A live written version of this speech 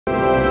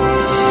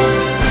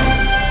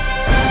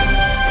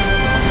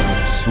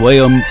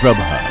Swayam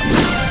Prabha.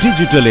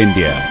 Digital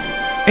India.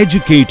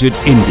 Educated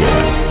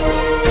India.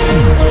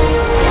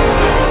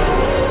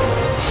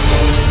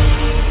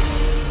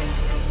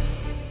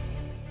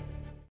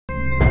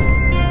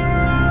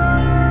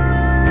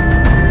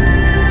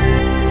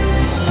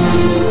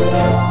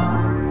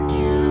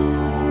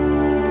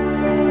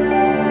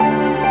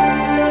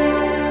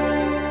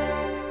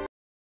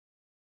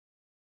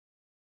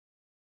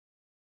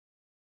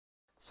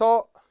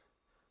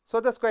 So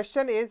this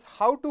question is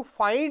how to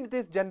find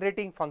this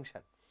generating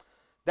function.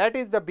 That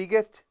is the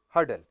biggest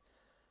hurdle.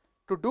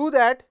 To do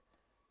that,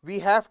 we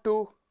have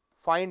to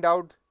find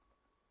out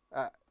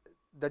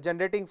the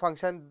generating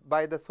function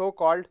by the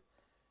so-called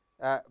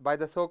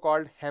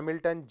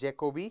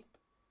Hamilton-Jacobi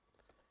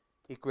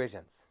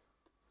equations,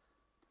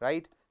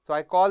 right. So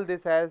I call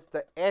this as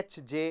the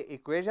HJ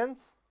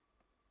equations.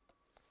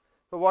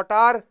 So what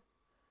are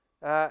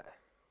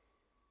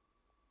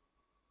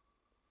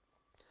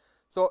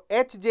so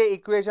HJ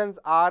equations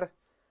are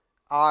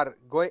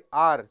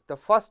the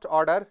first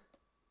order,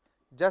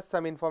 just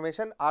some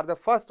information, are the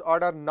first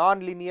order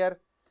non-linear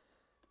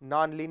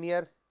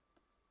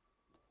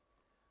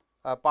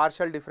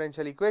partial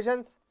differential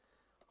equations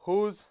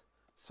whose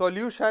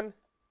solution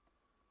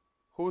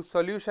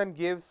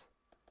gives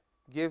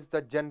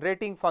the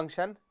generating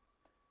function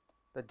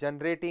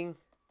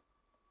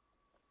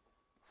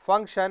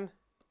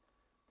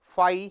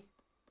phi,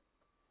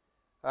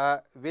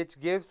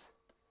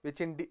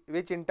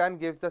 which in turn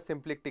gives the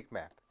symplectic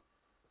map,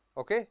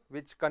 okay,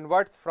 which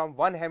converts from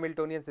one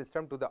Hamiltonian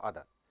system to the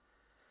other.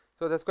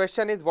 So this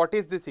question is, what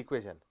is this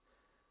equation?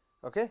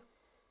 Okay.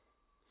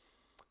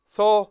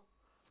 So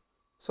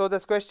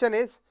this question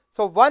is,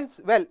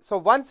 once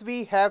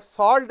we have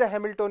solved the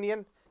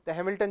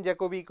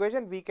Hamilton-Jacobi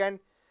equation, we can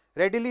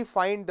readily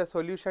find the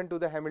solution to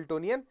the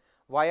Hamiltonian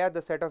via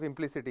the set of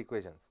implicit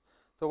equations.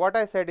 So what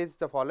I said is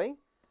the following.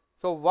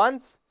 So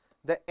once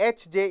the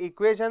HJ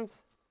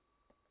equations,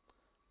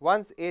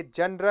 once a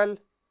general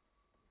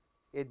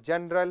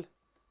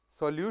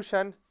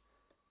solution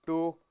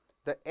to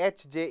the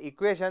HJ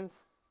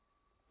equations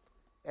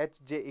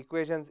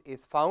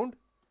is found,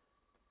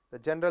 the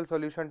general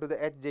solution to the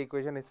HJ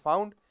equation is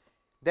found,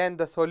 then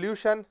the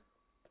solution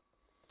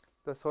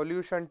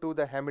to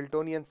the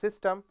Hamiltonian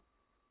system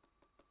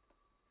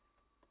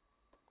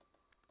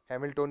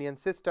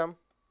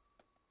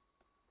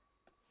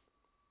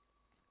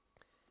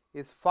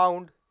is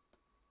found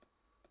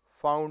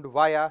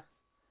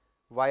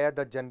via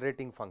the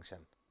generating function,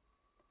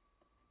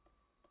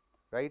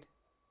 right,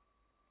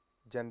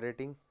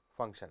 generating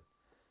function,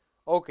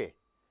 okay,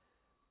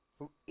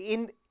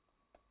 in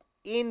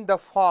the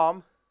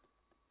form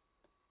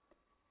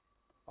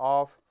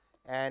of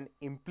an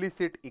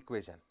implicit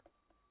equation,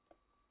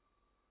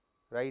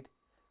 right.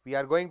 We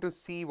are going to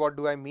see what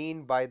do I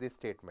mean by this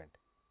statement,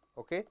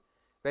 okay,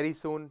 very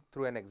soon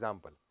through an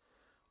example,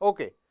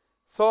 okay.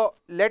 So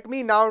let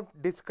me now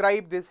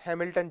describe this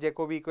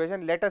Hamilton-Jacobi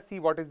equation. Let us see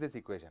what is this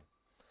equation.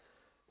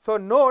 So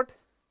note,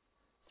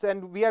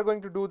 and we are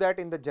going to do that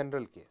in the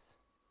general case,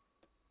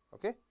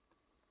 okay.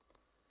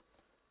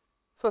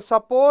 So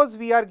suppose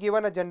we are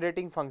given a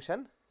generating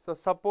function. So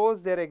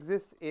suppose there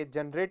exists a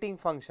generating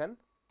function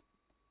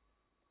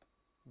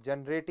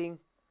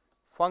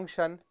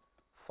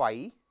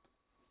phi,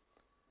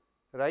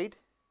 right.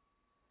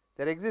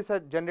 There exists a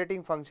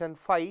generating function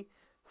phi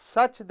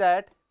such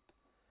that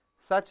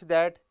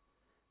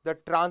the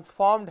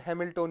transformed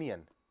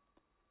Hamiltonian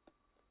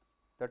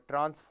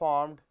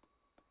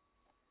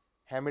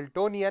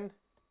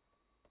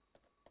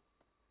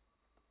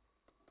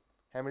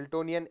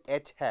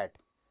H hat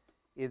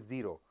is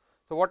 0.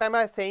 So what am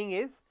I saying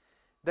is,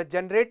 the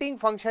generating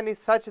function is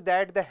such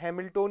that the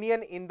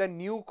Hamiltonian in the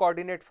new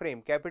coordinate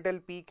frame capital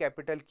P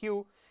capital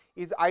Q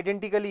is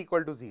identically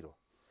equal to 0,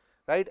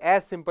 right,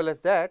 as simple as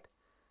that,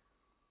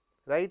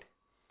 right.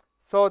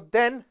 So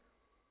then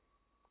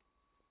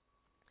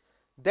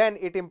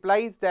it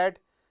implies that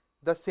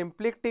the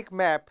symplectic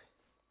map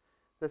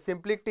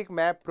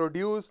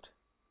produced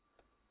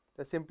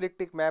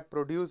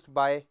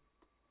by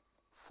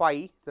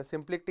phi,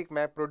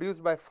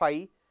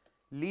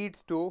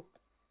 leads to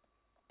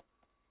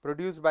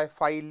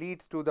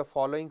the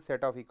following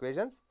set of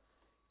equations.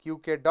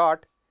 Qk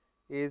dot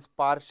is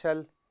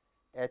partial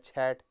H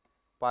hat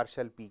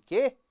partial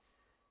Pk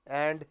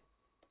and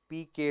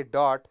Pk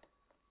dot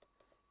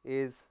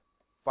is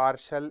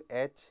partial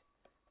H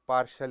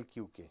partial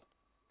Qk,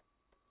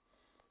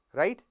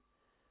 right.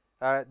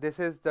 This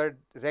is the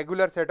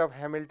regular set of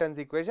Hamilton's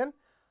equation.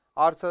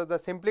 Also the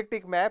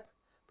symplectic map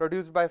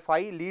produced by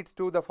phi leads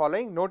to the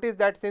following. Notice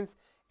that since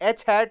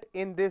H hat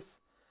in this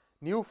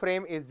new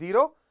frame is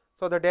 0,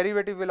 so the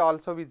derivative will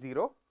also be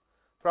 0.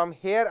 From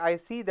here I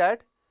see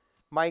that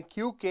my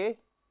Qk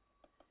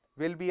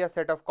will be a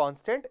set of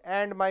constant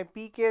and my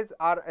Pk's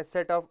are a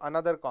set of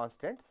another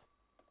constants,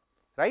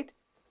 right.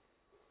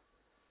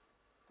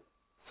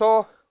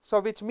 So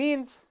which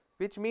means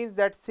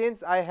that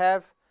since I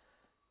have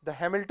the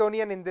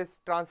Hamiltonian in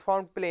this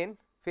transformed plane,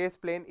 phase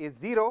plane is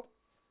 0,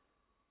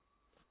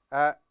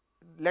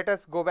 let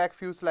us go back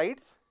few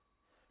slides.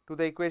 to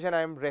the equation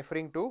I am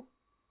referring to.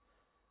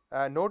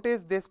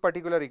 Notice this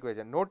particular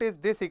equation. Notice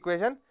this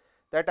equation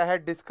that I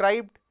had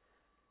described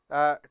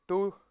that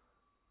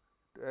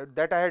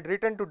I had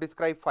written to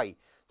describe phi.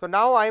 So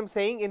now I am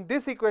saying in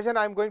this equation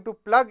I am going to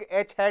plug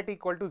h hat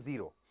equal to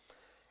 0,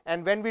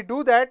 and when we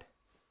do that,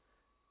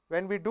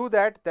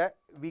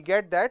 we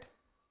get that.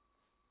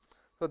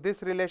 So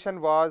this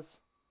relation was.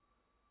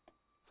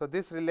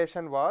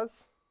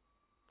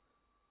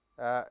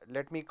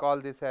 Let me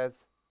call this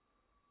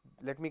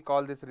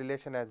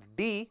relation as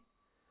D.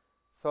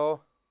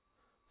 So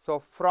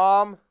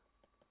from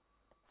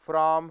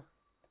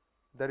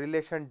the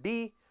relation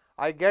D,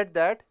 I get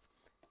that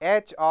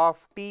h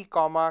of t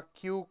comma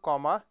q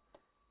comma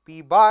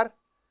p bar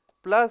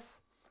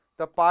plus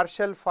the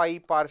partial phi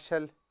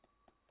partial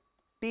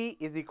t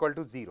is equal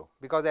to 0,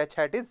 because h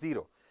hat is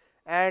 0,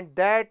 and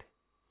that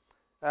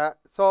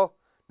so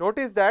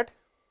notice that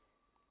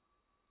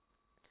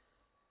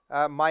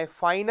my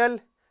final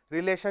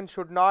relation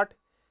should not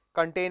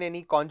contain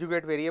any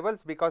conjugate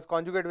variables, because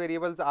conjugate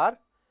variables are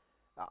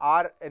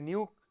a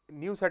new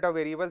set of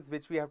variables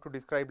which we have to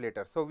describe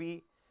later. So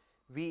we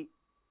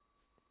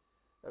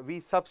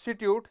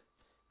substitute,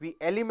 we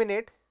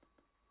eliminate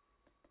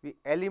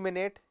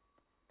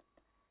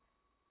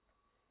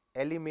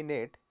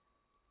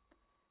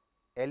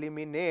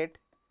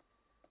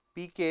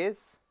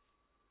pk's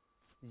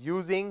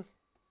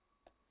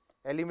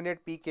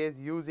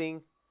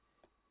using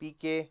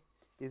pk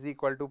is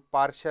equal to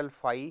partial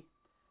phi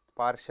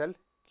partial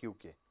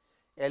qk.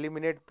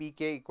 Eliminate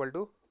pk equal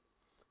to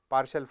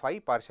partial phi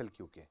partial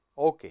qk.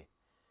 Okay,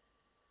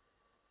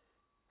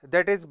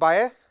 that is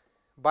by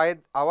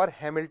our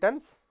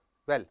Hamilton's.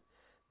 Well,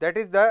 that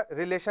is the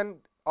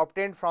relation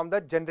obtained from the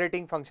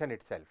generating function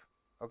itself.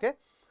 Okay.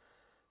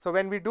 So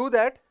when we do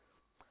that,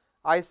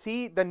 I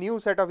see the new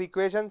set of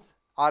equations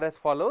are as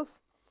follows.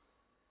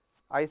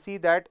 I see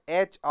that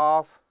h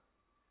of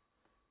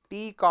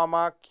t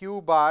comma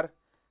q bar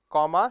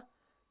comma,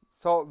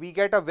 so we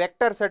get a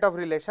vector set of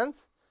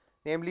relations,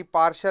 namely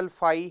partial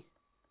phi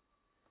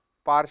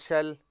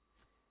partial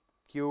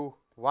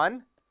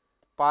q1,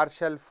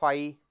 partial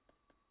phi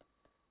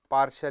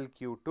partial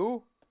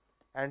q2,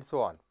 and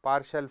so on,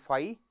 partial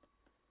phi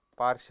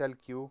partial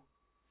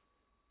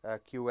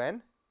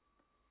qn,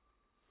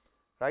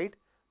 right,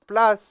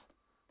 plus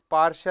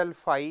partial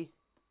phi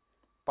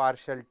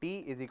partial t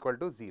is equal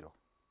to 0,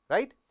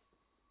 right.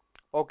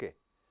 Okay.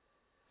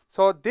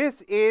 So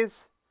this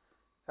is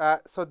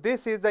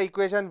the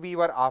equation we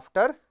were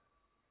after,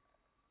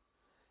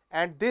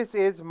 and this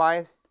is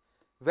my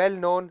well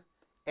known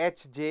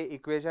Hj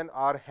equation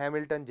or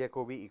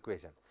Hamilton-Jacobi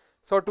equation.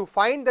 So to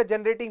find the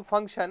generating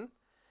function,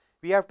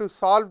 we have to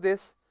solve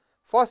this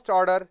first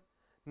order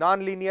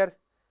nonlinear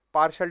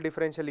partial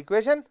differential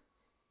equation.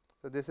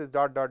 So this is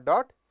dot dot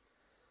dot,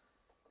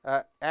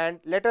 and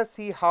let us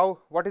see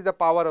what is the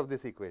power of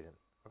this equation.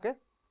 Okay.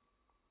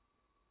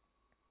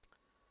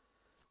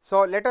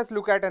 So let us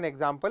look at an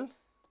example.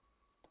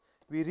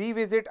 We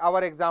revisit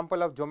our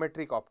example of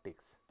geometric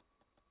optics.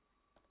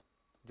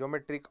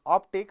 Geometric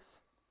optics,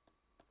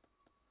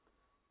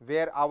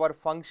 where our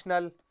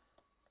functional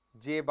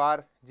j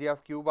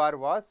of q bar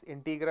was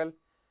integral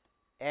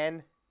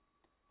n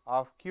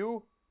of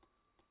q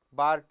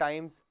bar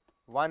times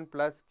 1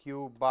 plus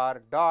q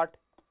bar dot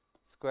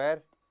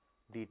square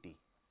dt,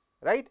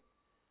 right.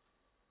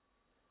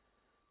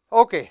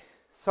 Okay.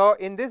 So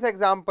in this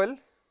example,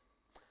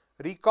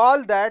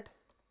 recall that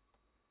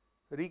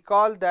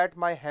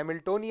my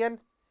Hamiltonian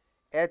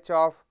h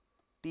of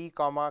t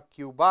comma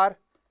q bar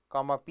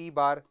comma p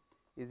bar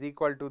is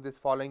equal to this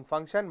following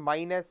function,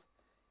 minus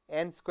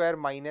n square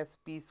minus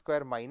p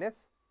square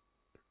minus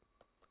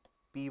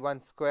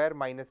p1 square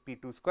minus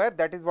p2 square.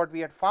 That is what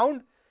we had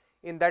found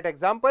in that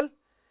example,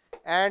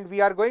 and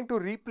we are going to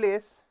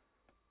replace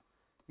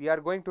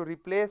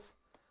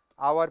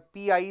our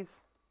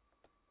pi's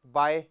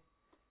by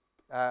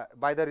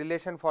the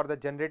relation for the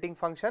generating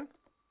function,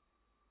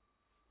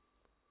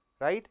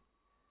 right.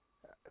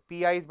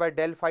 Pi is by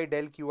del phi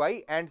del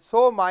qi, and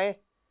so my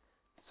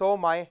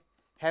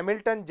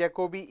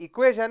Hamilton-Jacobi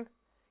equation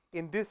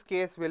in this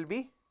case will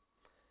be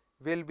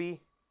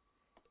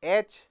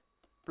h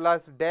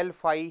plus del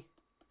phi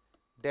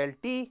del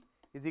t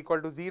is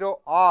equal to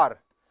 0,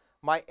 or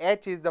my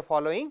h is the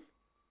following,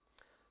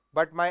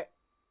 but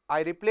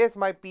I replace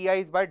my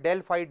pi's by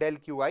del phi del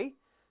qi.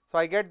 So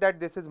I get that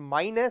this is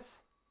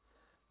minus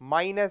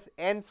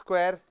n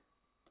square,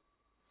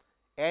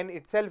 n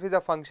itself is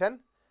a function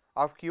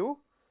of q,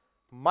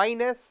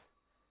 minus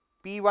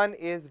p1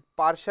 is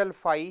partial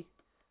phi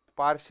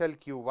partial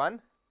q1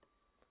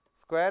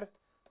 square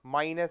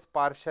minus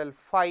partial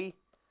phi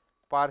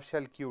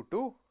partial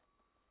q2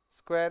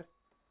 square.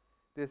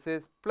 This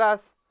is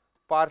plus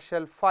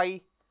partial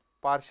phi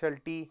partial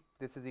t,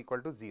 this is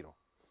equal to 0.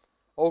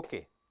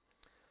 Okay.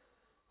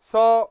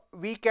 So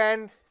we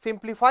can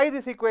simplify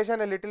this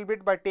equation a little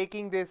bit by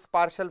taking this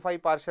partial phi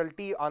partial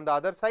t on the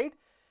other side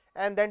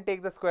and then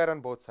take the square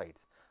on both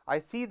sides. I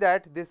see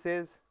that this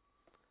is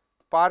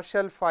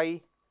partial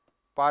phi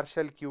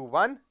partial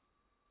q1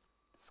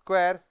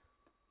 square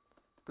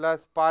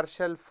plus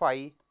partial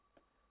phi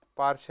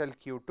partial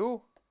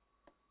q2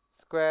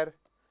 square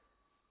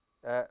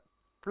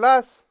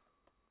plus,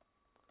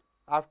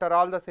 after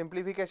all the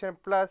simplification,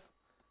 plus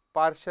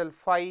partial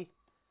phi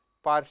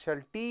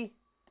partial t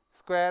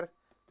square,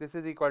 this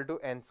is equal to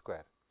n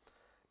square.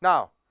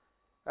 Now,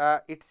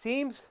 it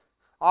seems,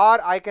 or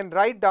I can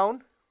write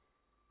down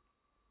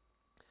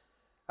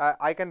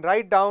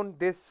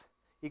this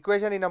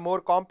equation in a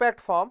more compact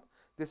form.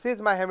 This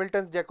is my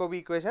Hamilton's-Jacobi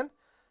equation.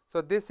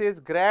 So, this is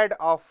grad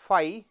of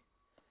phi,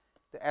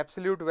 the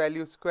absolute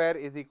value square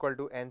is equal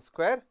to n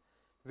square,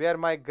 where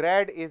my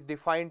grad is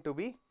defined to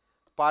be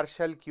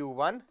partial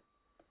q1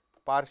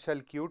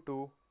 partial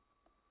q2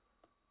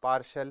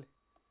 partial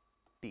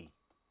t,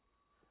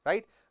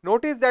 right.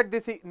 Notice that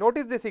this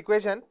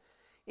equation,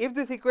 if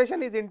this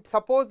equation is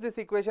suppose this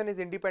equation is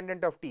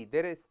independent of t,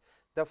 there is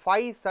the phi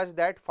is such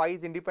that phi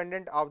is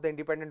independent of the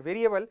independent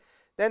variable,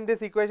 then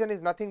this equation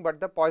is nothing but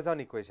the Poisson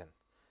equation,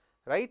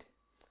 right,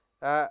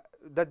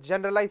 the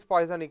generalized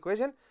Poisson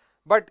equation.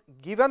 But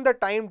given the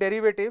time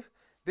derivative,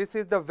 this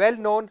is the well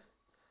known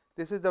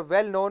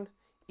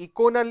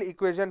econal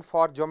equation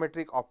for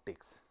geometric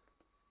optics.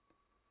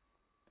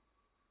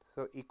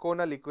 So,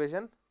 econal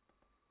equation.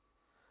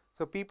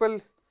 So,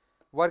 people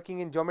working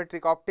in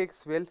geometric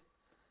optics will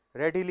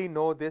readily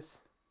know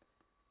this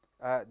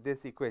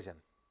equation.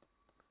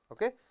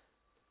 Okay.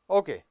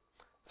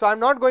 So, I am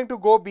not going to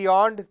go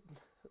beyond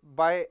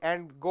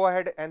and go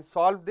ahead and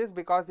solve this,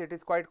 because it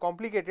is quite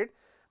complicated,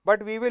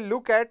 but we will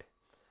look at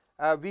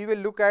a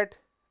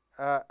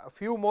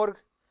few more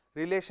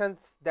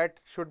relations that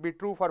should be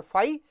true for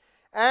phi,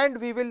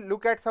 and we will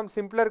look at some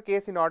simpler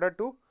case in order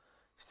to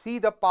see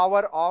the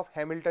power of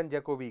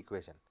Hamilton-Jacobi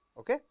equation.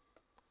 Okay.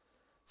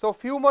 So,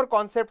 few more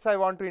concepts I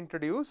want to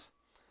introduce.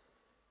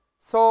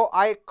 So,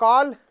 I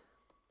call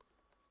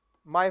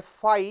my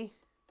phi,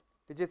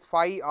 which is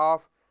phi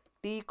of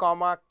t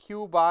comma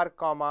q bar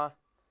comma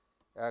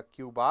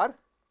q bar.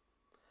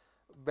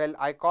 Well,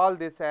 I call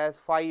this as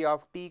phi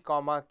of t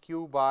comma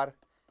q bar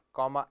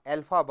comma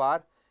alpha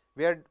bar,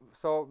 where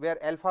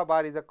alpha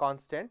bar is a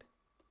constant,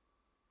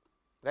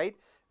 right.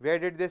 Where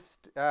did this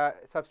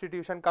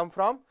substitution come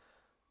from?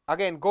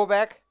 Again, go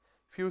back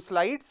few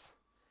slides.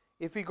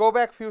 If we go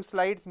back few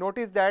slides,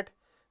 notice that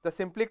the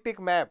symplectic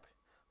map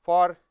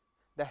for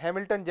the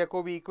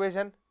Hamilton-Jacobi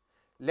equation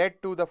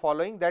led to the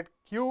following, that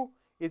q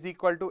is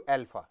equal to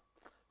alpha.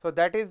 So,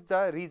 that is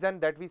the reason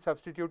that we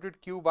substituted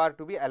q bar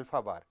to be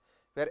alpha bar,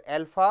 where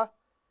alpha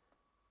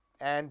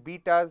and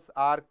betas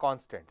are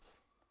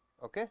constants.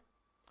 Okay.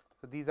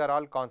 So, these are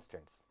all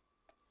constants.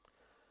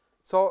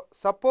 So,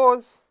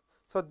 suppose,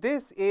 so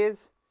this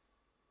is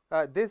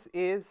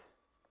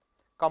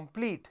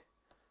complete,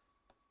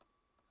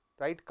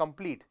 right,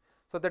 complete.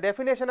 So, the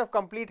definition of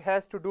complete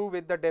has to do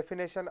with the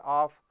definition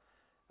of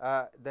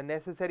the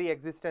necessary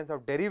existence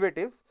of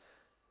derivatives.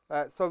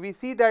 So, we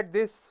see that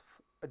this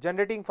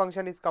generating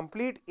function is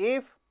complete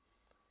if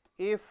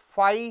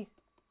phi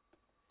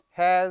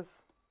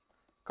has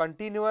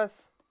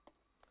continuous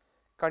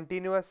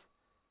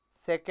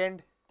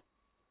second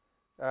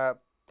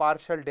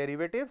partial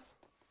derivatives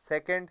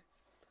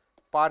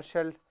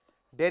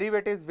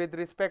with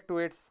respect to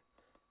its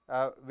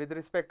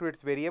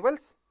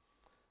variables,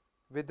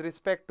 with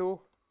respect to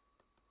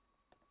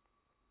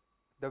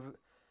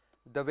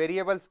the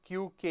variables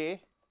q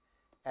k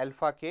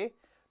alpha k.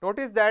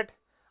 Notice that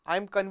I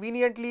am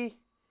conveniently,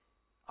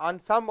 on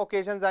some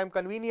occasions I am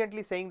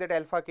conveniently saying that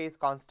alpha k is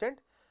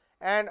constant,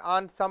 and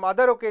on some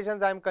other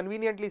occasions I am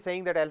conveniently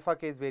saying that alpha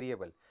k is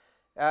variable.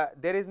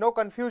 There is no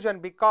confusion,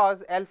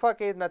 because alpha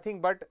k is nothing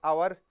but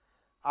our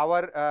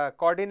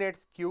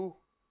coordinates q,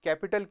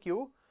 capital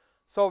Q.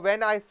 So,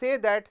 when I say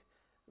that,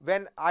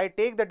 when I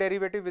take the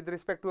derivative with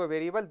respect to a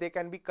variable, they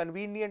can be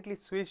conveniently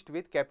switched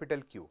with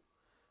capital Q,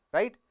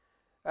 right.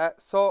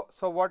 So,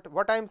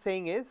 what I am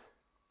saying is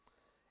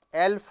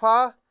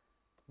alpha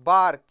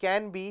bar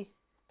can be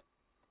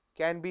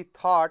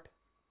thought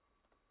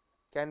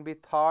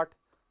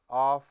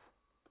of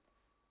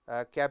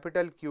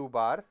capital Q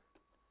bar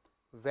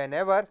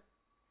whenever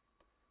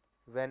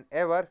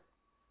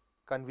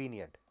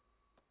convenient,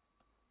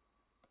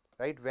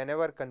 right,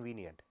 whenever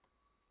convenient,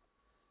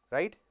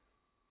 right,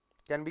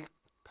 can be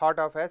thought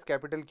of as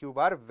capital Q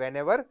bar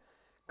whenever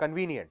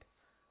convenient.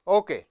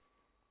 Okay.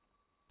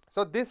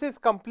 So, this is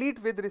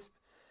complete with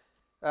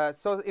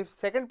so if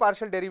second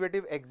partial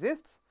derivative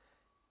exists,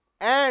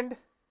 and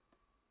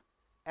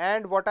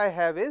what I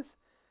have is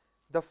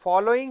the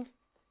following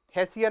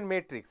Hessian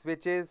matrix,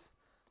 which is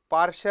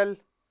partial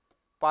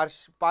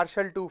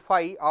to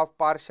phi of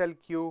partial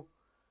q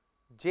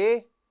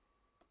j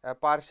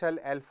partial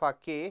alpha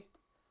k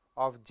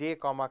of j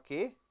comma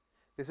k.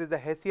 This is the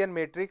Hessian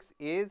matrix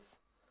is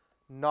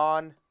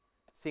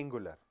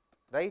non-singular,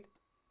 right.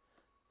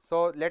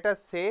 So, let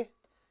us say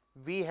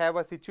we have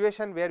a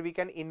situation where we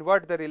can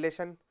invert the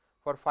relation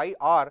for phi,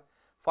 or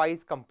phi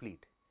is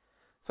complete.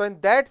 So, in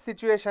that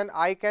situation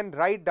I can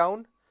write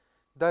down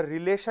the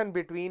relation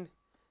between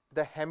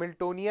the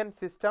Hamiltonian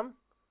system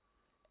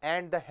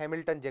and the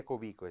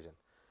Hamilton-Jacobi equation.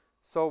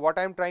 So, what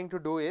I am trying to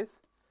do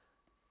is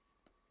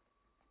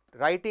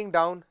writing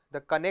down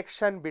the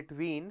connection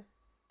between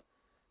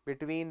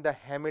the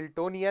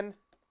Hamiltonian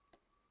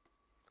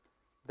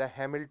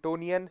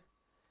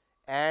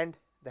and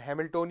the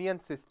Hamiltonian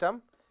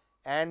system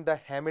and the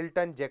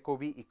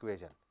Hamilton-Jacobi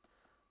equation,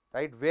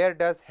 right? Where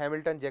does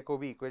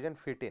Hamilton-Jacobi equation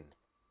fit in,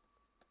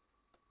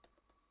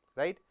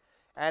 right?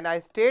 And I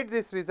state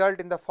this result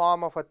in the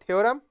form of a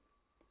theorem.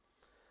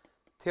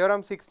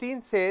 Theorem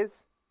 16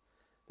 says,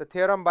 the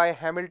theorem by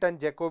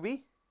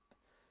Hamilton-Jacobi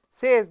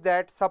says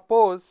that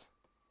suppose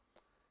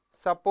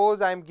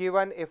I am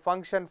given a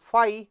function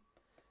phi,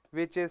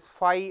 which is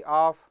phi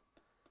of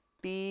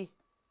t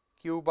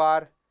q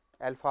bar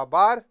alpha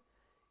bar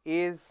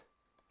is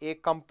a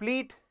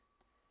complete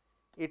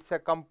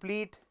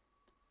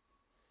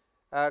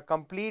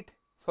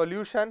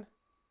solution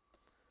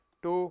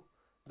to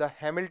the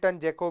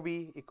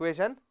Hamilton-Jacobi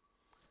equation.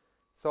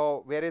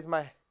 So, where is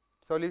my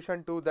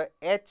solution to the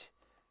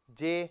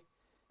Hj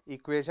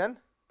equation?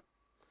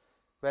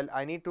 Well,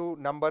 I need to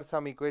number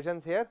some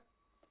equations here.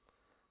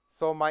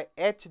 So, my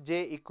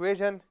Hj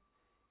equation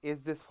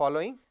is this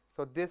following.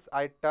 So, this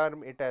I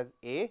term it as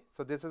A.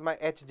 So, this is my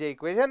Hj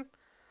equation.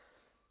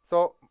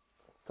 So,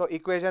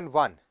 equation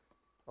 1.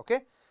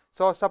 Okay.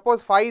 So,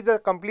 suppose phi is a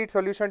complete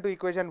solution to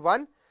equation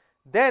 1,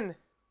 then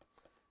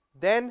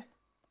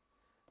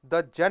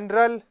the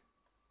general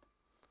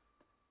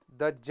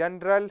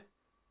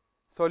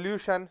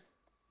solution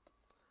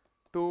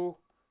to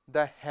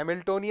the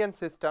Hamiltonian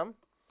system,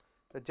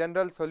 the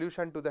general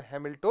solution to the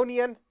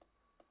Hamiltonian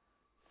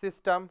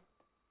system,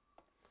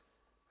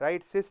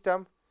 right,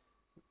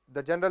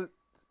 the general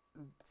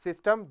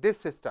system, this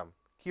system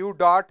q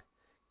dot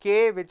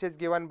k, which is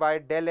given by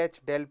del h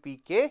del p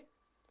k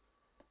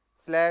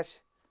slash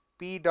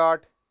p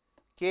dot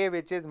k,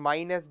 which is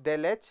minus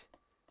del h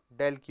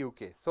del q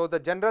k. So, the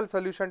general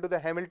solution to the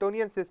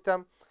Hamiltonian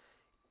system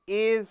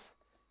is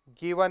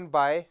given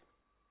by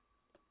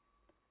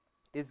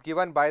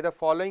the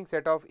following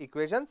set of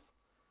equations,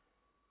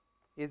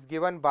 is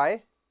given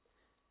by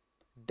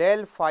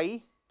del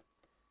phi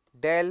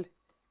del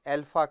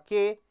alpha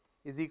k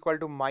is equal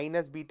to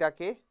minus beta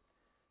k.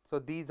 So,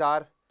 these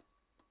are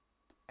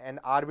an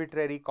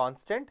arbitrary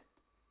constant.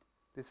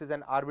 This is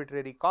an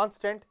arbitrary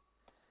constant,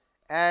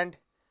 and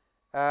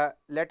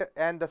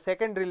the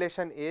second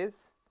relation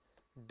is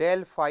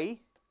del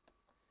phi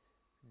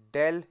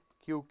del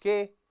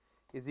qk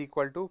is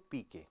equal to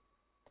pk,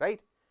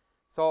 right.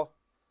 So,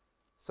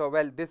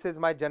 well, this is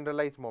my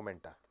generalized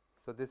momenta.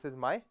 So, this is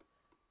my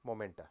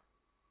momenta.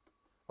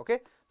 Okay.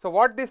 So,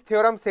 what this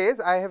theorem says,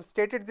 I have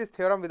stated this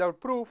theorem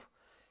without proof,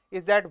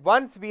 is that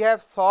once we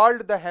have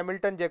solved the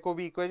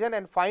Hamilton-Jacobi equation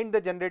and find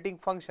the generating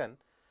function,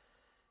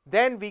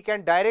 then we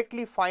can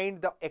directly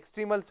find the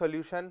extremal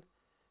solution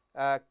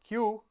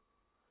q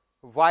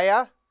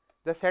via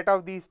the set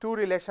of these two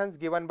relations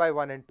given by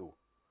 1 and 2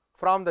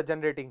 from the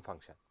generating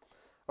function.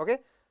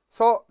 Okay.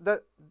 So,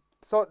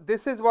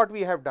 this is what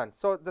we have done.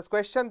 So, this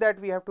question that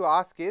we have to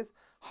ask is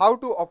how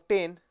to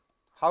obtain.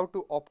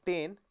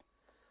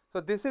 So,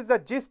 this is the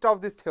gist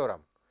of this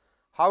theorem,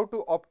 how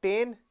to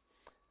obtain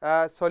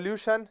a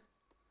solution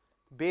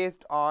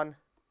based on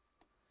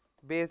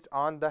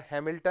the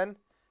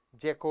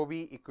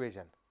Hamilton-Jacobi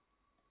equation,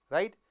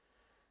 right.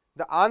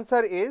 The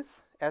answer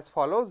is as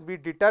follows. We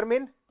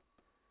determine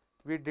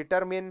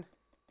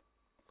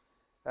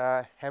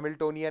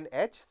Hamiltonian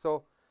H.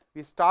 So,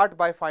 we start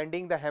by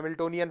finding the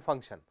Hamiltonian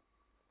function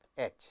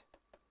H,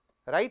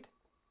 right.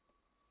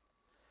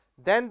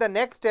 Then the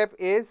next step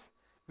is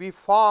we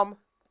form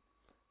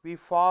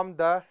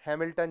the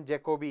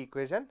Hamilton-Jacobi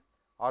equation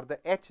or the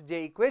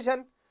Hj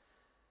equation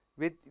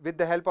with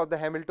the help of the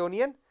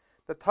Hamiltonian.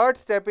 The third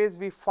step is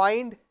we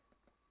find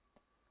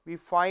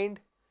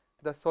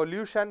the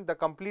solution, the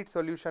complete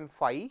solution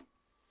phi,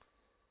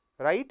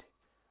 right,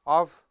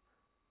 of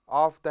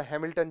the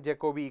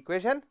Hamilton-Jacobi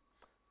equation,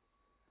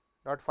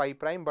 not phi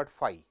prime but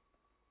phi,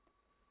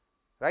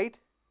 right,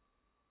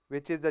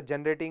 which is the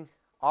generating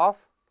of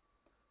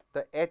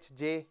the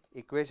Hj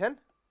equation,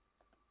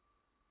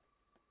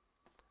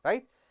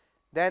 right.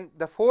 Then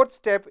the fourth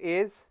step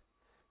is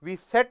we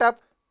set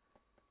up,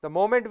 the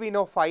moment we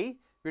know phi,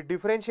 we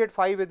differentiate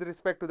phi with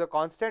respect to the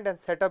constant and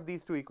set up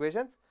these two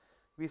equations.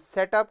 We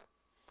set up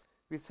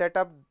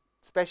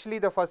especially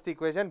the first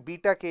equation,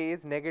 beta k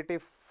is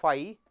negative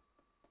phi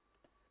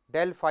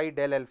del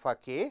alpha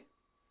k,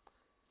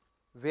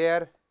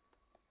 where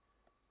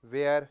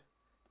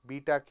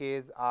beta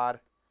k's are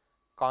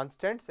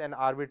constants, an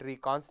arbitrary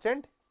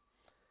constant,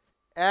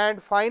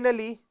 and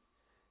finally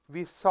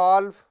we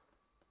solve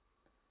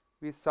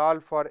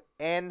for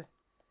n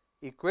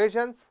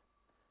equations.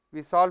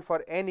 We solve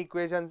for n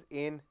equations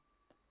in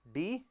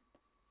D.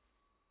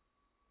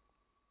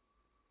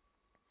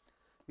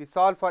 We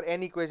solve for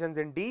n equations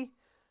in D.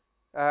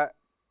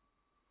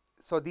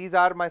 So, these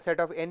are my set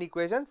of n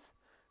equations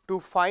to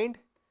find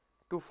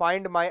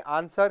my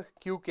answer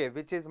qk,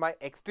 which is my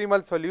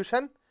extremal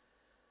solution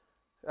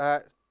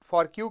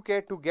for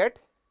qk to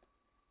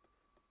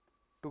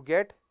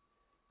get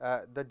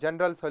the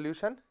general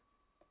solution,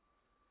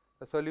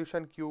 the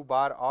solution q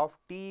bar of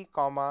t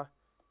comma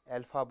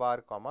alpha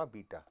bar comma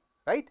beta,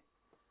 right?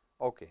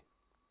 Okay.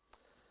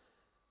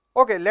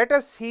 Okay, let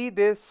us see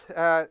this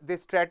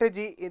this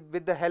strategy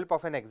with the help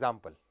of an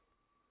example.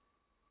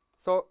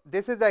 So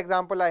this is the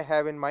example I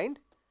have in mind.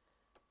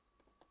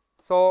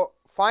 So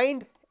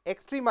find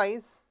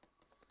extremize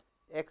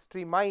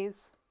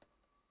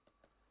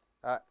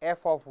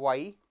f of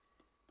y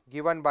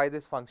given by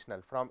this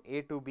functional from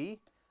a to b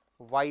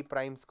y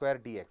prime square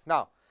dx.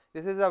 Now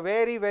this is a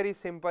very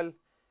simple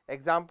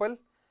example,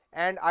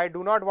 and I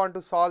do not want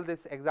to solve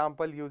this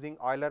example using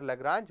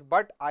Euler-Lagrange,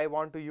 but I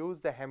want to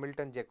use the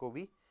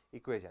Hamilton-Jacobi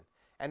equation,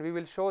 and we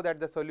will show that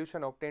the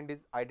solution obtained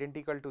is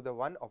identical to the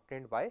one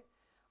obtained by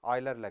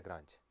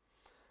Euler-Lagrange.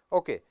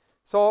 Okay.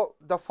 So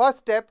the first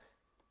step,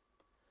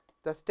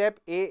 the step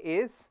A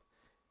is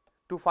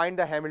to find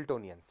the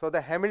Hamiltonian. So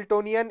the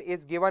Hamiltonian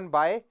is given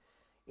by,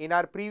 in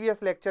our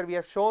previous lecture we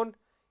have shown,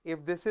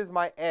 if this is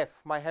my f,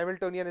 my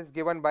Hamiltonian is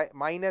given by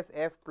minus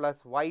f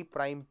plus y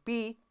prime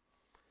p,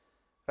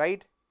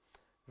 right,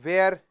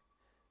 where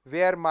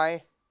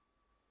my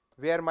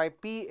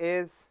p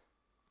is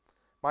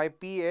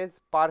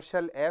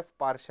partial f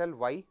partial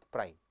y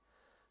prime.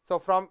 So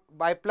from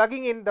by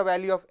plugging in the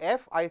value of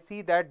f, I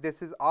see that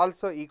this is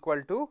also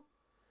equal to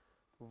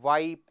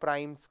y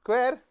prime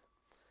square,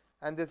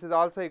 and this is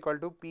also equal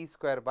to p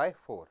square by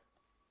 4,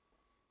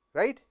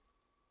 right.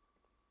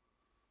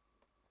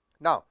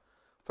 Now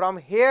from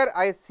here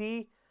I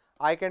see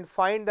I can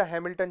find the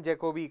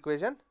Hamilton-Jacobi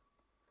equation.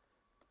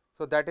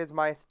 So that is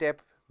my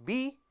step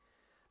B.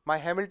 My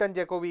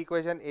Hamilton-Jacobi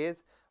equation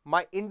is,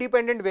 my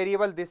independent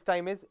variable this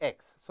time is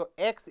x. So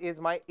x is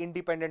my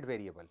independent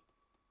variable,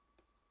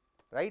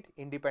 right,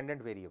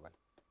 independent variable.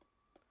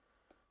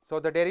 So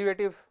the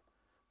derivative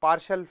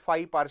partial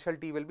phi partial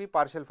t will be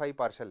partial phi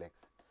partial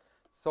x.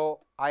 So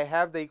I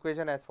have the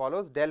equation as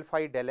follows: del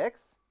phi del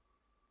x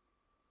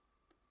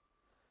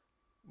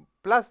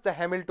plus the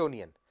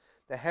Hamiltonian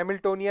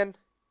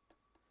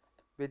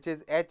which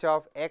is h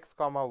of x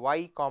comma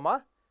y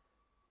comma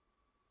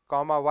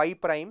y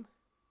prime,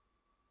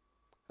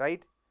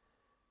 right.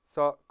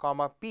 So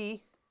comma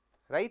p,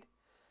 right.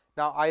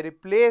 Now I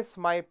replace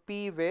my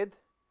p with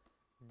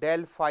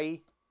del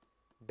phi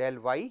del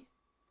y,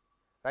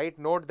 right.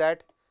 Note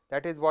that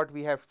that is what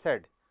we have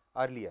said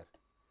earlier.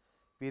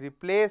 We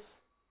replace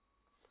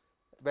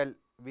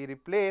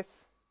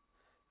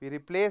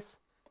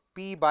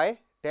p by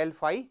del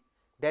phi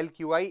del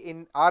qi.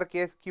 In our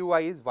case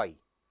qi is y,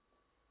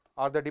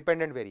 or the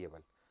dependent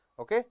variable,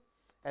 okay,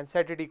 and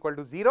set it equal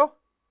to 0.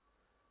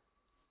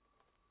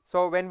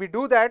 So when we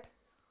do that,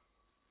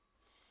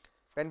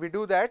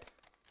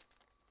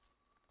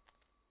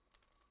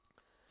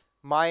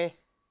 my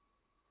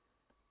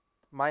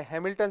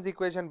Hamilton's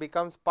equation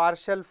becomes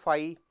partial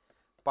phi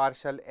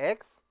partial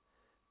x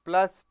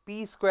plus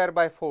p square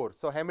by 4.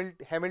 So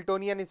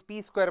Hamiltonian is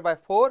p square by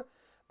 4,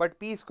 but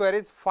p square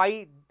is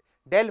phi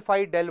del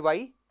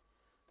y.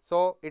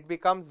 So it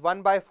becomes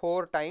 1 by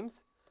 4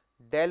 times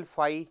del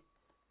phi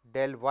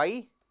del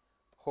y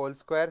whole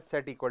square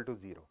set equal to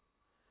 0.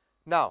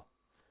 Now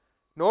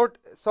note,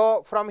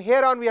 so from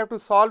here on we have to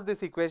solve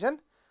this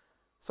equation.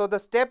 So the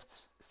step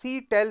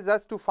C tells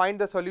us to find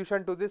the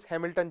solution to this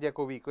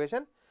Hamilton-Jacobi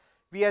equation.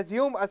 We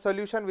assume a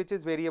solution which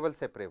is variable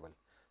separable.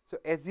 So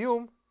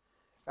assume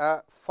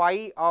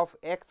phi of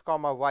x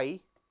comma y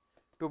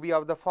to be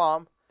of the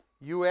form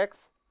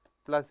ux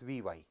plus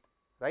vy,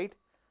 right.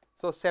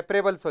 So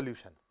separable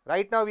solution.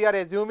 Right now we are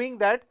assuming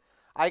that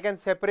I can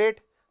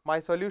separate my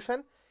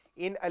solution.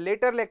 In a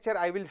later lecture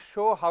I will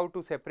show how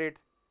to separate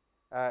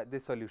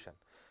this solution.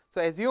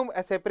 So assume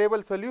a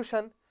separable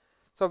solution.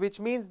 So which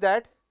means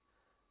that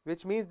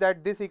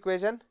this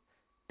equation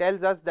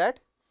tells us that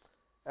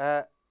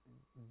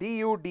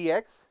du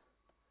dx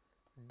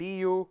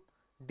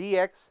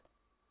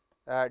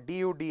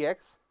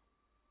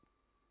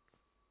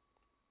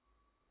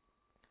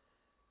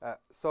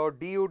so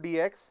du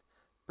dx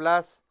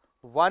plus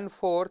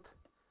 1/4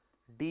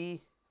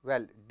 dv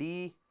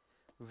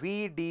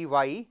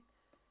dy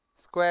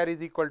square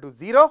is equal to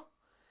 0,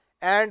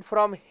 and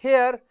from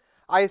here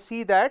I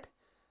see that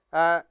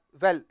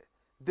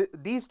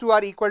these two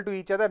are equal to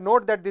each other.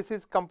 Note that this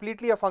is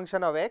completely a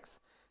function of x,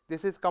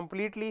 this is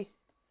completely,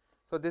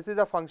 so this is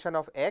a function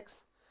of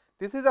x,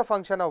 this is a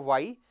function of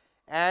y,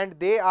 and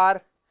they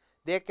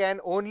can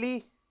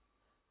only,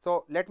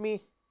 so let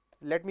me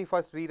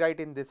first rewrite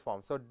in this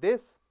form. So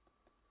this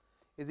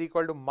is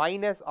equal to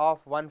minus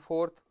of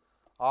 1/4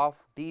 of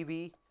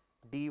dv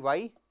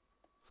dy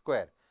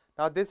square.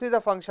 Now this is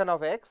a function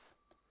of x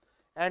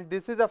and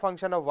this is a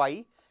function of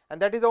y,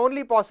 and that is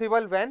only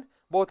possible when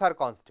both are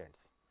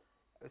constants,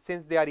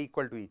 since they are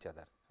equal to each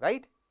other,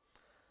 right.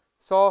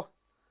 So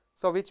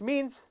which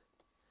means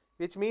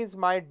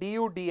my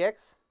du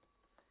dx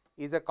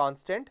is a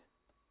constant.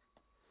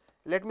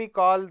 Let me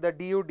call the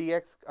du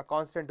dx a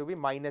constant to be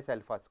minus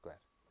alpha square,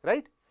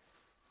 right.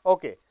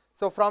 Okay.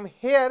 So from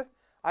here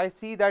I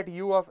see that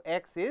u of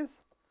x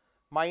is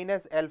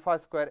minus alpha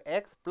square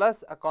x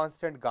plus a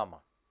constant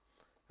gamma,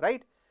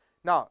 right.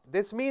 Now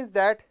this means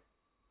that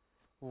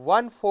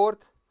 1/4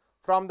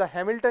 from the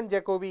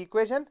Hamilton-Jacobi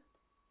equation,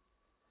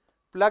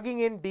 plugging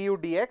in du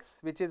dx,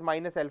 which is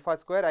minus alpha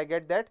square, I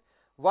get that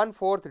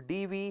 1/4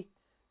 dv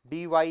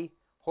dy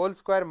whole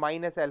square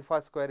minus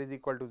alpha square is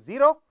equal to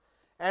 0.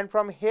 And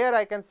from here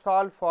I can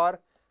solve for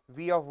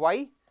v of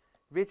y,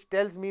 which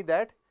tells me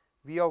that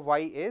v of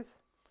y is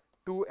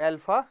 2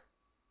 alpha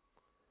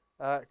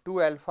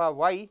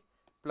y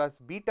plus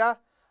beta.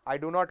 I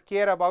do not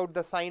care about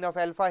the sign of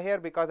alpha here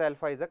because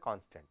alpha is a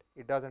constant,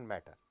 it does not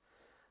matter,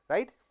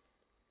 right.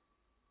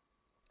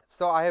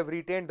 So, I have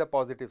retained the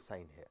positive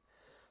sign here.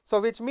 So,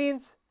 which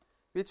means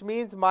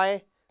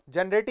my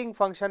generating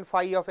function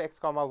phi of x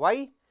comma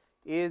y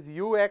is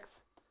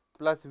ux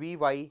plus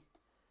vy,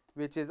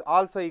 which is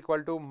also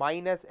equal to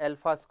minus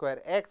alpha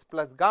square x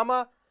plus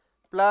gamma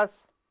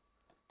plus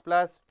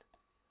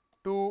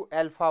 2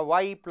 alpha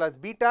y plus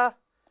beta.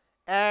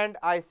 And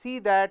I see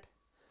that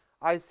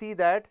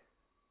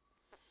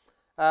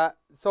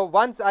so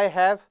once I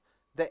have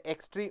the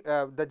extreme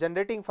the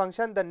generating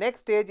function, the next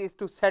stage is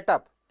to set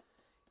up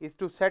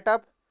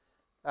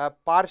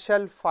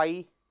partial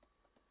phi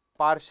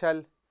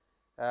partial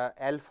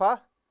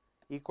alpha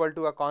equal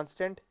to a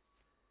constant,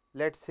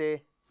 let us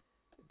say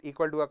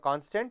equal to a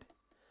constant.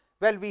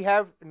 Well, we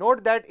have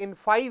note that in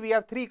phi we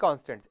have 3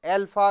 constants,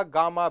 alpha,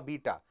 gamma,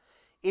 beta.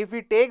 If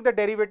we take the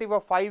derivative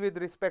of phi with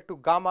respect to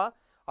gamma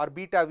or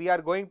beta, we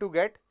are going to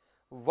get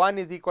 1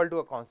 is equal to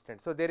a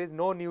constant. So, there is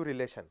no new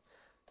relation.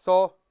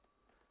 So,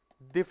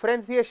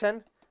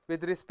 differentiation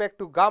with respect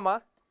to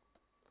gamma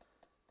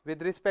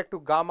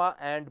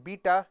and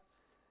beta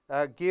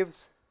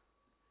gives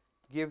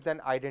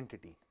an identity,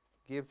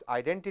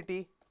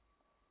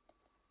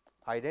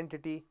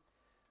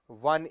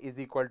 1 is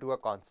equal to a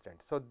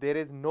constant. So, there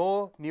is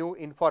no new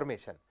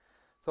information.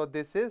 So,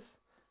 this is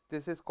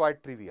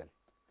quite trivial,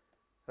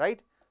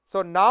 right.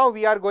 So, now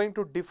we are going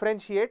to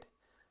differentiate.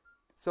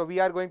 So, we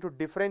are going to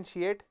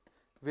differentiate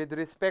with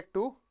respect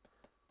to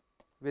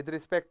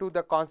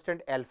the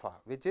constant alpha,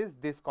 which is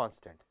this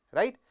constant,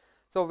 right.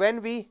 So,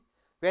 when we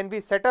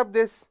set up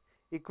this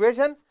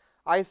equation,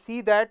 I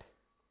see that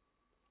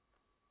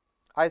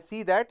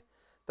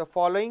the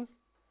following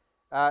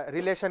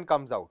relation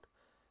comes out.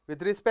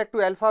 With respect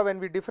to alpha, when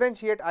we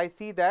differentiate, I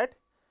see that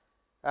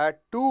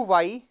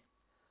 2y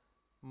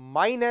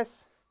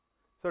minus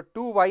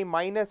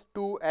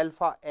 2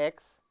 alpha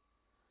x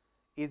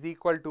is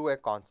equal to a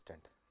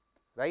constant,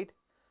 right.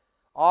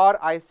 Or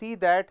I see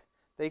that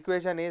the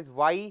equation is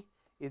y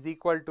is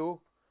equal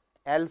to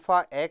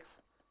alpha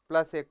x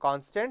plus a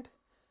constant,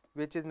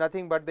 which is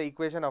nothing but the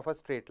equation of a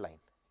straight line,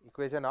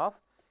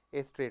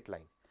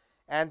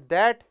 and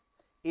that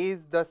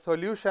is the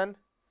solution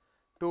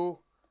to,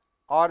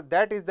 or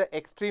that is the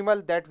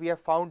extremal that we have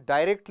found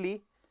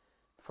directly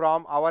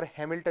from our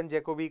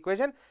Hamilton-Jacobi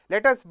equation.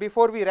 Let us,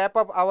 before we wrap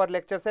up our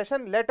lecture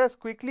session, let us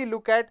quickly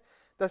look at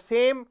the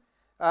same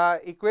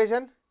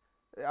equation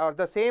or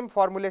the same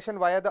formulation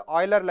via the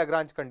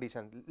Euler-Lagrange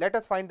condition. Let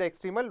us find the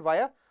extremal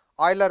via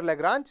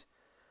Euler-Lagrange.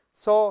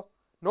 So,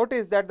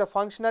 notice that the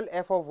functional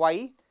f of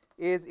y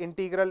is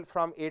integral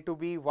from a to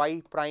b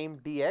y prime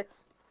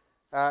dx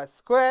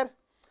square,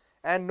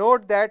 and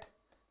note that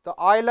the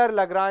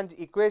Euler-Lagrange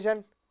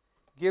equation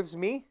gives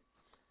me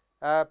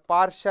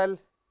partial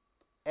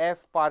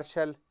f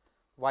partial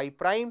y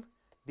prime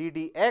d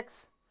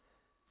dx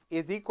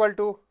is equal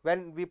to,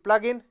 when we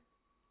plug in,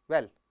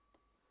 well,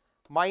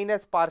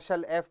 minus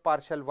partial f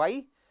partial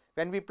y.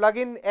 When we plug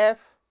in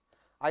f,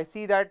 I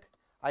see that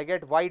I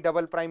get y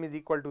double prime is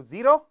equal to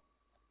 0,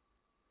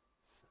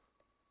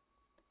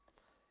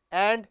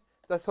 and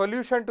the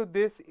solution to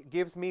this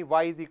gives me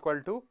y is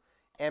equal to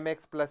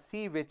mx plus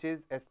c, which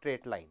is a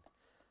straight line.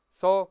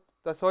 So,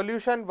 the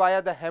solution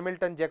via the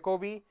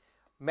Hamilton-Jacobi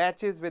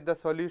matches with the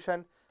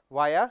solution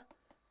via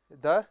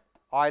the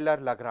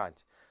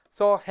Euler-Lagrange.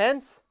 So,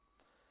 hence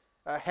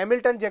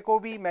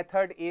Hamilton-Jacobi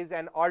method is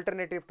an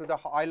alternative to the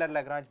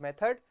Euler-Lagrange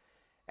method,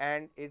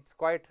 and it is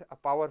quite a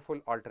powerful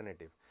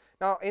alternative.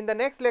 Now, in the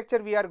next lecture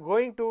we are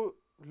going to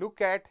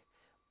look at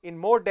in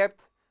more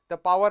depth the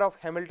power of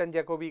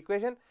Hamilton-Jacobi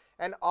equation,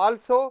 and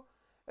also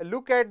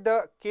look at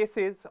the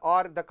cases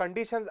or the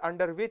conditions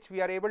under which we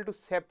are able to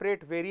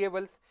separate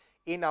variables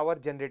in our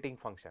generating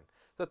function.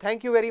 So,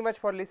 thank you very much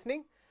for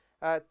listening.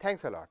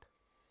 Thanks a lot.